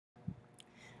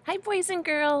Hi boys and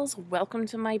girls, welcome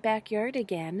to my backyard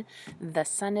again. The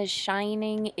sun is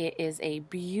shining, it is a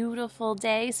beautiful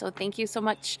day, so thank you so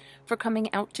much for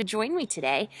coming out to join me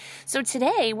today. So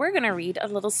today we're going to read a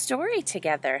little story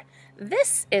together.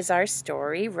 This is our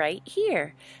story right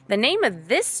here. The name of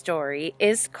this story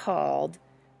is called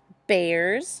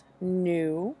Bear's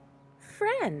New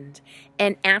Friend.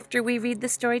 And after we read the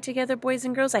story together, boys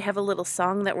and girls, I have a little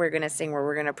song that we're going to sing where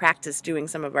we're going to practice doing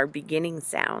some of our beginning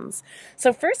sounds.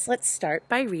 So first, let's start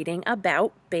by reading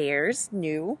about Bear's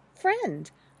new friend.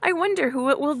 I wonder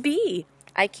who it will be.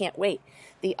 I can't wait.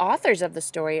 The authors of the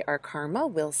story are Karma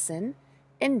Wilson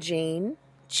and Jane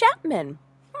Chapman.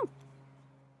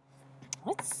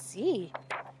 Let's see.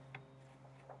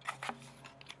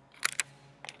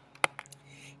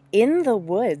 In the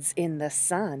woods in the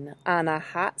sun on a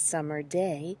hot summer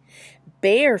day,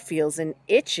 Bear feels an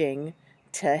itching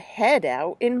to head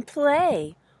out and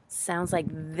play. Sounds like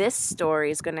this story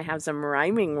is going to have some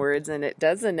rhyming words in it,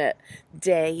 doesn't it?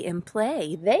 Day and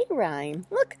play, they rhyme.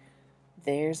 Look,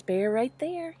 there's Bear right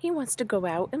there. He wants to go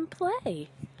out and play.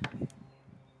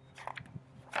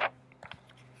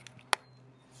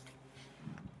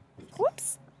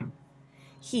 Whoops.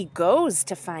 He goes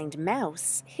to find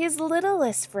Mouse, his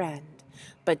littlest friend.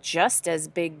 But just as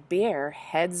Big Bear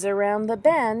heads around the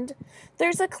bend,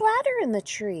 there's a clatter in the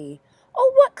tree.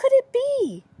 Oh, what could it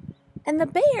be? And the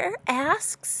bear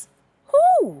asks,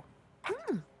 who?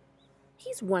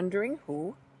 He's wondering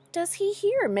who does he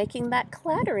hear making that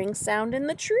clattering sound in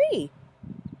the tree?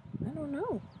 I don't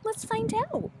know. Let's find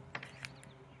out.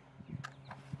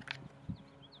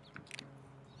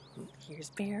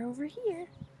 Here's Bear over here.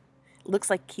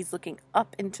 Looks like he's looking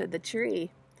up into the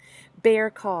tree. Bear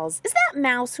calls, "Is that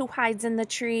Mouse who hides in the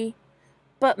tree?"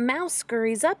 But Mouse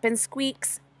scurries up and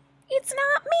squeaks, "It's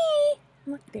not me."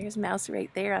 Look, there's Mouse right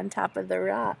there on top of the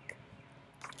rock.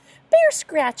 Bear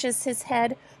scratches his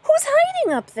head. "Who's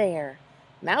hiding up there?"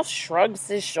 Mouse shrugs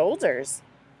his shoulders.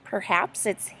 "Perhaps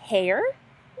it's Hare?"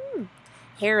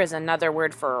 Hare is another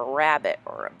word for a rabbit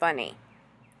or a bunny.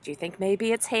 Do you think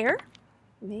maybe it's Hare?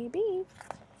 Maybe.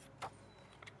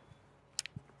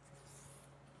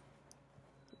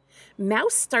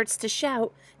 Mouse starts to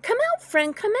shout, "Come out,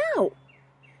 friend, come out."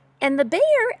 And the bear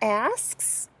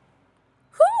asks,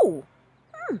 who?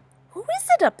 Who is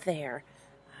it up there?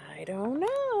 I don't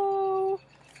know.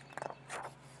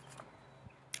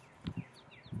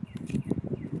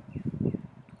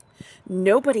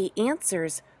 Nobody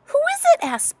answers. "Who is it?"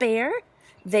 asks Bear.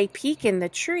 They peek in the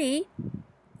tree,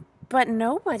 but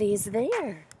nobody's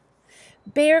there.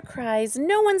 Bear cries,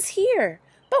 "No one's here."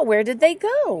 But where did they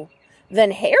go?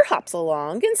 Then Hare hops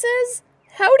along and says,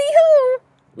 "Howdy ho."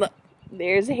 Look,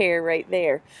 there's Hare right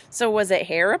there. So was it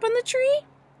Hare up on the tree?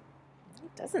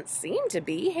 It doesn't seem to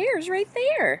be. Hare's right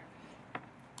there.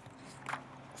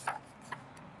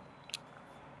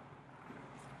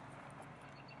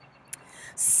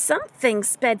 Something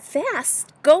sped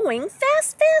fast, going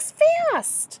fast, fast,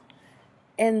 fast.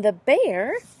 And the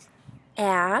bear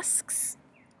asks,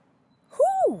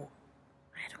 who?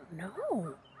 I don't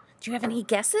know. Do you have any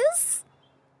guesses?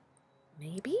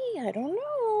 Maybe, I don't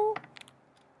know.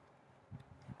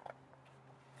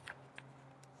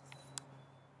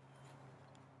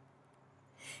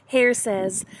 Hare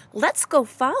says, "Let's go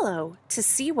follow to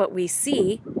see what we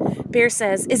see." Bear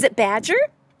says, "Is it Badger?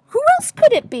 Who else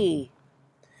could it be?"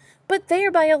 But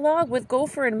there by a log with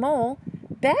Gopher and Mole,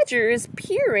 Badger is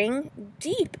peering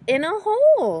deep in a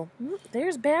hole.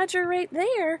 There's Badger right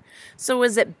there. So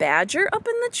is it Badger up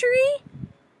in the tree?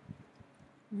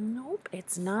 Nope,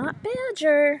 it's not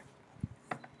Badger.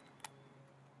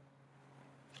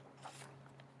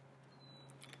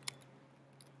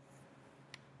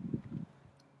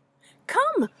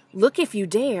 Come, look if you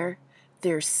dare.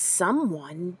 There's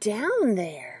someone down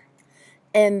there.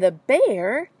 And the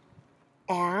bear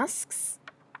asks,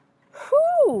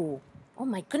 who? Oh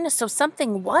my goodness, so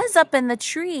something was up in the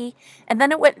tree, and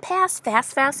then it went past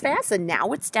fast, fast, fast, and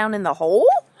now it's down in the hole?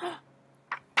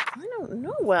 I don't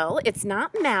know. Well, it's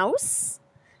not Mouse.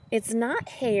 It's not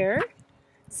Hare.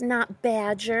 It's not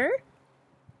Badger.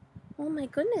 Oh my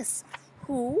goodness.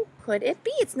 Who could it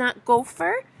be? It's not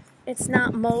Gopher. It's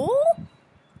not Mole.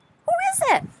 Who is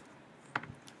it?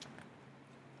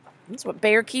 That's what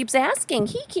Bear keeps asking.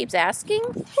 He keeps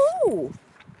asking, who?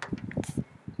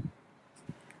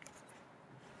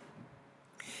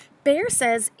 Bear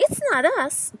says, "It's not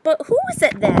us, but who is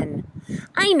it then?"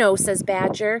 "I know," says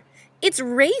Badger. "It's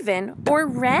Raven or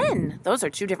Wren." Those are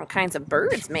two different kinds of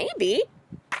birds, maybe.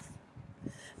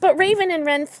 But Raven and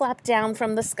Wren flap down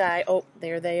from the sky. Oh,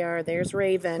 there they are. There's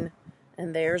Raven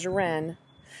and there's Wren.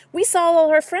 "We saw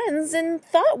all our friends and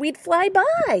thought we'd fly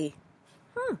by."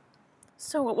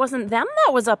 So it wasn't them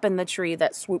that was up in the tree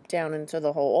that swooped down into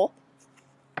the hole.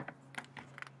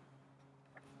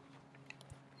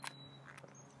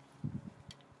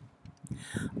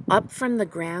 Up from the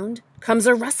ground comes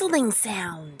a rustling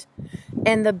sound,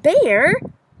 and the bear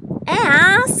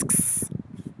asks,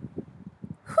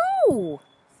 "Who?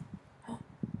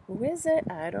 Who is it?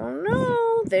 I don't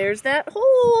know. There's that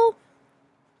hole."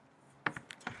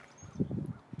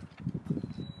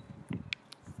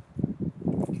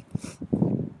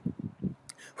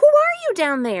 "Who are you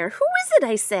down there? Who is it,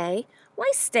 I say?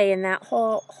 Why stay in that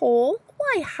hole?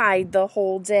 Why hide the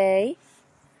whole day?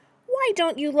 Why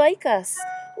don't you like us?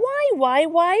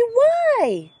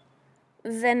 Why?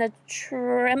 Then a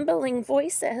trembling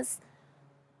voice says,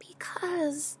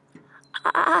 "Because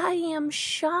I am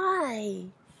shy."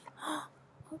 Oh,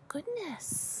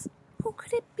 goodness. Who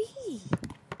could it be?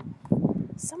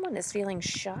 Someone is feeling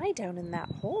shy down in that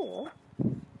hole.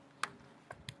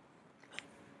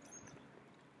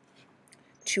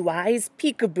 Two eyes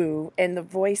peekaboo, and the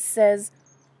voice says,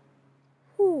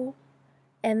 "Who?"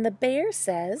 And the bear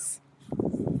says,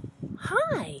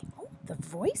 "Hi." Oh, the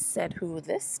voice said who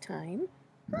this time.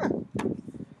 I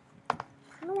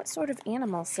don't know what sort of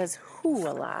animal says who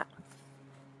a lot.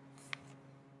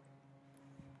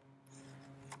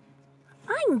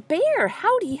 "I'm Bear,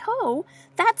 howdy ho.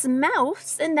 That's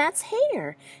Mouse and that's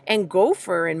Hare. And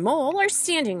Gopher and Mole are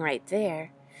standing right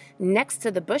there. Next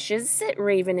to the bushes sit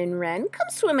Raven and Wren. Come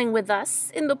swimming with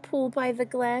us in the pool by the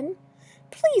glen.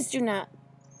 Please do not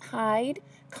hide.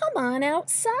 Come on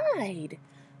outside."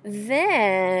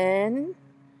 Then,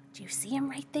 do you see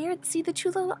him right there? See the two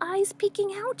little eyes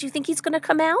peeking out? Do you think he's going to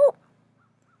come out?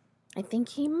 I think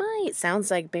he might.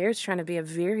 Sounds like Bear's trying to be a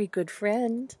very good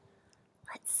friend.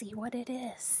 Let's see what it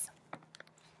is.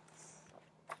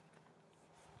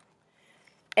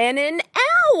 And an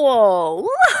owl!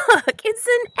 Look, it's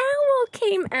an owl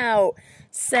came out.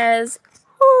 Says,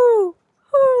 "Hoo,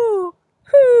 hoo,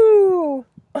 hoo."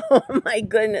 Oh my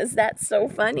goodness, that's so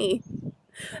funny.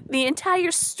 The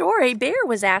entire story, Bear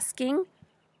was asking,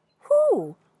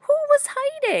 who? Who was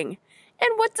hiding?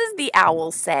 And what does the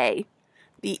owl say?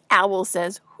 The owl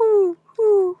says, "Who,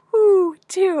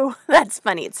 too." That's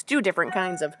funny. It's two different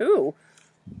kinds of who.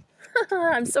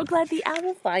 I'm so glad the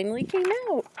owl finally came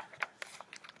out.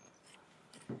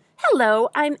 "Hello,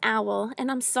 I'm Owl, and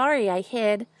I'm sorry I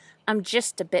hid. I'm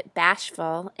just a bit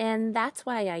bashful, and that's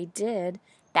why I did."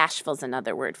 Bashful's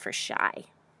another word for shy.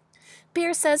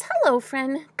 Bear says, "Hello,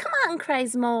 friend. Come on,"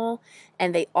 cries Mole.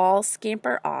 And they all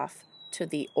scamper off to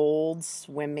the old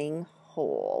swimming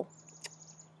hole.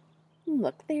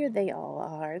 Look, there they all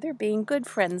are. They're being good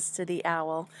friends to the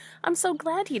owl. I'm so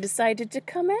glad he decided to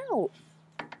come out.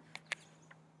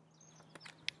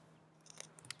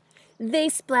 They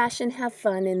splash and have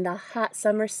fun in the hot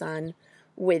summer sun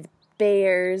with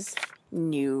Bear's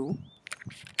new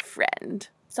friend.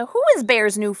 So who is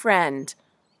Bear's new friend?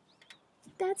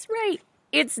 That's right.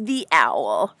 It's the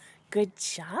owl. Good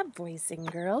job, boys and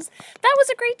girls. That was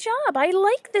a great job. I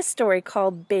like this story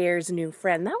called Bear's New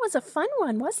Friend. That was a fun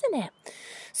one, wasn't it?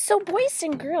 So, boys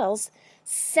and girls,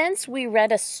 since we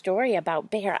read a story about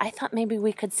Bear, I thought maybe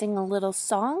we could sing a little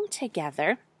song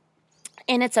together.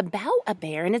 And it's about a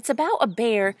bear, and it's about a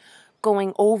bear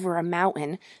going over a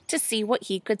mountain to see what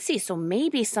he could see. So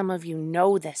maybe some of you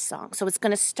know this song. So it's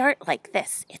going to start like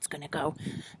this. It's going to go,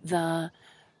 "The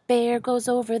bear goes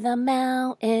over the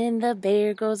mountain, the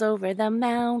bear goes over the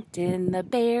mountain, the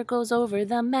bear goes over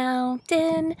the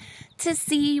mountain to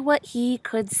see what he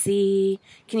could see."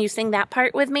 Can you sing that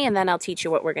part with me? And then I'll teach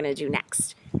you what we're going to do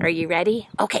next. Are you ready?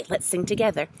 Okay, let's sing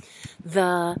together.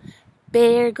 "The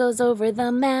bear goes over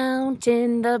the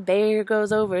mountain, the bear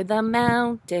goes over the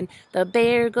mountain, the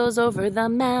bear goes over the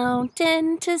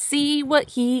mountain to see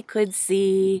what he could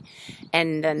see."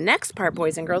 And the next part,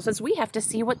 boys and girls, is we have to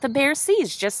see what the bear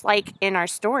sees. Just like in our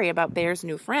story about Bear's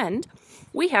new friend,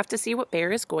 we have to see what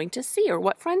Bear is going to see or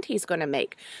what friend he's going to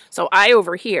make. So I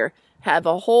over here have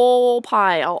a whole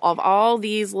pile of all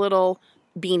these little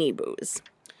Beanie Boos.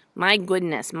 My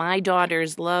goodness, my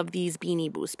daughters love these Beanie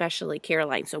Boos, especially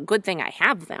Caroline. So good thing I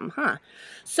have them, huh?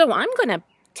 So I'm going to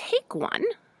take one,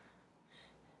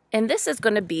 and this is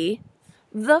going to be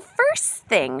the first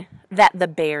thing that the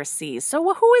bear sees.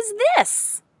 So who is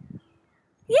this?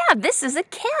 Yeah, this is a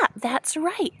cat. That's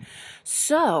right.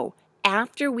 So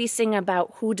after we sing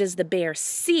about who does the bear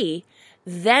see,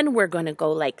 then we're going to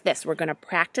go like this. We're going to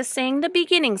practice saying the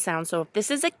beginning sound. So if this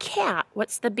is a cat,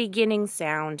 what's the beginning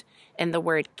sound in the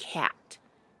word cat?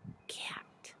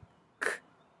 Cat. K,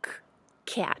 k,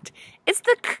 cat. It's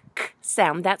the k, k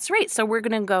sound. That's right. So we're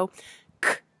going to go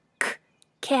k, k,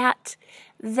 cat.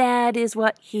 That is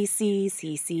what he sees.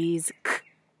 He sees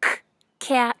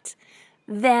cat.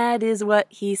 That is what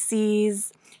he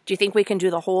sees. Do you think we can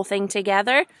do the whole thing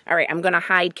together? All right, I'm going to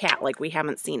hide cat like we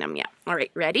haven't seen him yet. All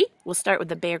right, ready? We'll start with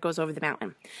the bear goes over the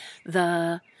mountain.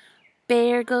 The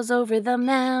bear goes over the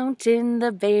mountain.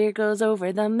 The bear goes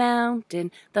over the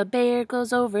mountain. The bear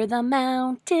goes over the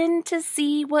mountain to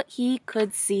see what he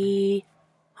could see.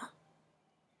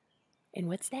 And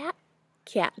what's that?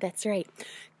 Cat, that's right.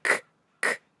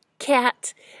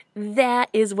 Cat. That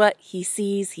is what he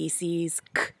sees. He sees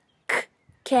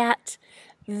cat.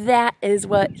 That is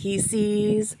what he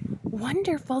sees.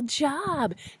 Wonderful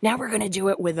job. Now we're going to do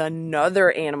it with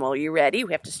another animal. You ready?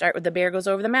 We have to start with the bear goes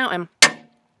over the mountain.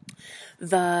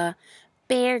 The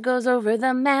bear goes over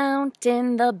the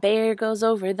mountain. The bear goes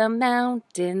over the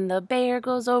mountain. The bear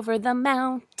goes over the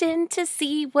mountain to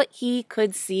see what he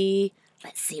could see.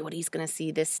 Let's see what he's going to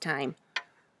see this time.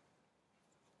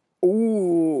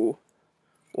 Ooh,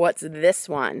 what's this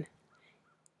one?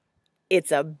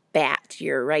 It's a bat.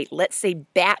 You're right. Let's say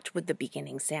bat with the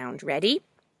beginning sound. Ready?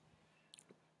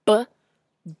 B,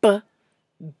 b,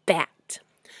 bat.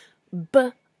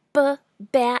 B, b,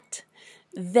 bat.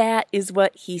 That is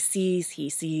what he sees.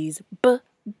 He sees b,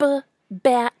 b,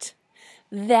 bat.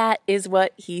 That is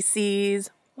what he sees.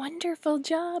 Wonderful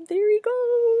job. There he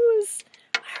goes.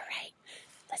 All right.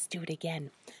 Let's do it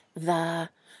again. The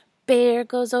bear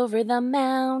goes over the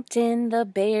mountain. The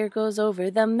bear goes over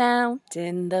the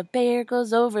mountain. The bear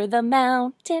goes over the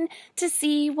mountain to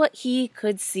see what he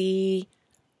could see.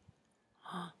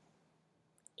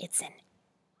 It's an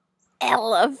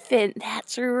elephant.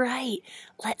 That's right.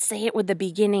 Let's say it with the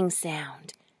beginning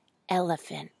sound.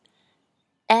 Elephant.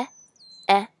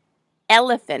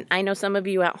 Elephant. I know some of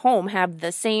you at home have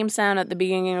the same sound at the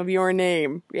beginning of your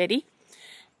name. Ready?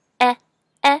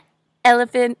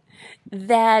 Elephant.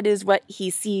 That is what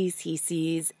he sees. He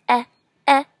sees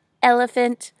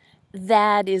elephant.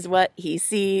 That is what he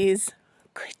sees.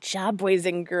 Good job, boys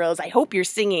and girls. I hope you're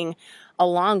singing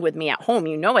along with me at home.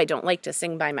 You know I don't like to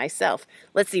sing by myself.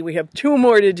 Let's see, we have 2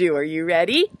 more to do. Are you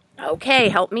ready? Okay,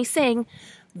 help me sing.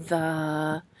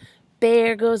 The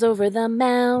bear goes over the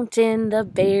mountain. The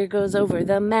bear goes over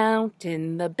the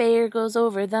mountain. The bear goes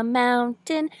over the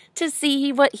mountain to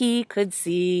see what he could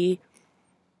see.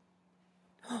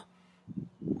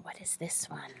 What is this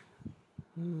one?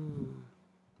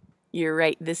 You're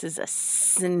right, this is a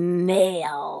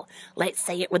snail. Let's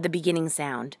say it with the beginning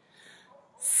sound.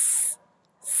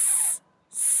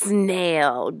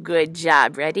 Snail. Good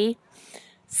job. Ready?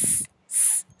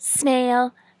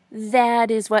 Snail. That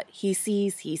is what he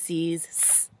sees. He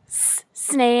sees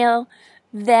snail.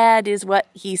 That is what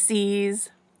he sees.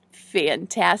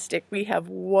 Fantastic. We have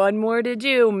 1 more to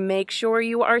do. Make sure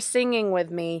you are singing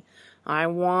with me. I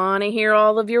want to hear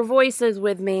all of your voices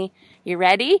with me. You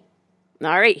ready?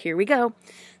 All right, here we go.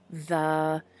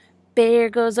 The bear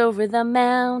goes over the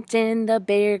mountain. The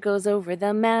bear goes over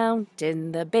the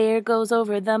mountain. The bear goes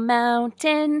over the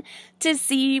mountain to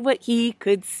see what he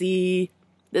could see.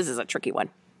 This is a tricky one.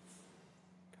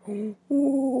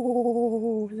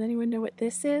 Ooh, does anyone know what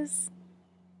this is?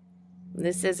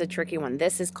 This is a tricky one.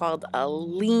 This is called a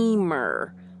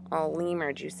lemur. A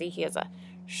lemur. Do you see? He has a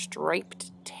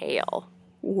striped tail.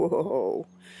 Whoa.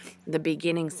 The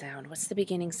beginning sound. What's the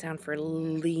beginning sound for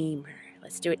lemur?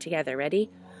 Let's do it together. Ready?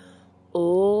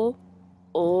 Oh,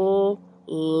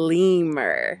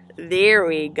 lemur. There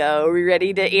we go. Are we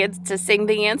ready to sing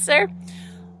the answer?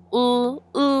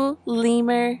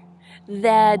 Lemur.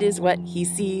 That is what he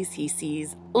sees. He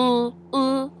sees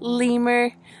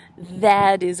lemur.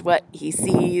 That is what he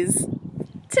sees.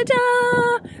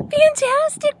 Ta-da!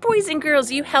 Fantastic, boys and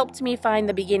girls. You helped me find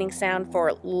the beginning sound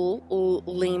for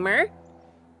lemur.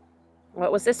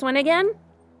 What was this one again?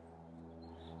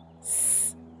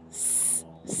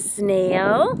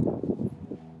 Snail.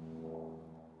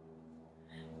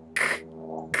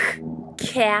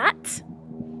 Cat.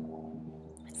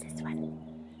 What's this one?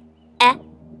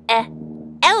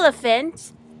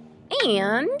 Elephant.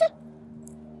 And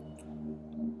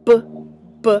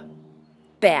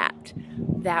bat.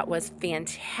 That was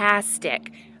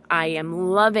fantastic. I am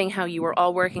loving how you were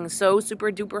all working so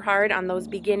super duper hard on those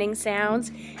beginning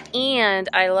sounds. And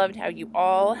I loved how you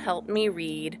all helped me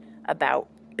read about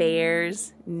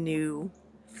bears' new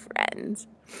friends.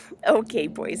 Okay,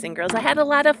 boys and girls, I had a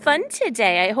lot of fun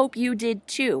today. I hope you did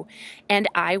too. And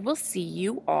I will see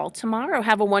you all tomorrow.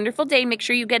 Have a wonderful day. Make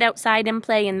sure you get outside and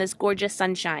play in this gorgeous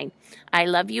sunshine. I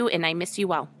love you and I miss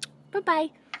you all.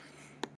 Bye-bye.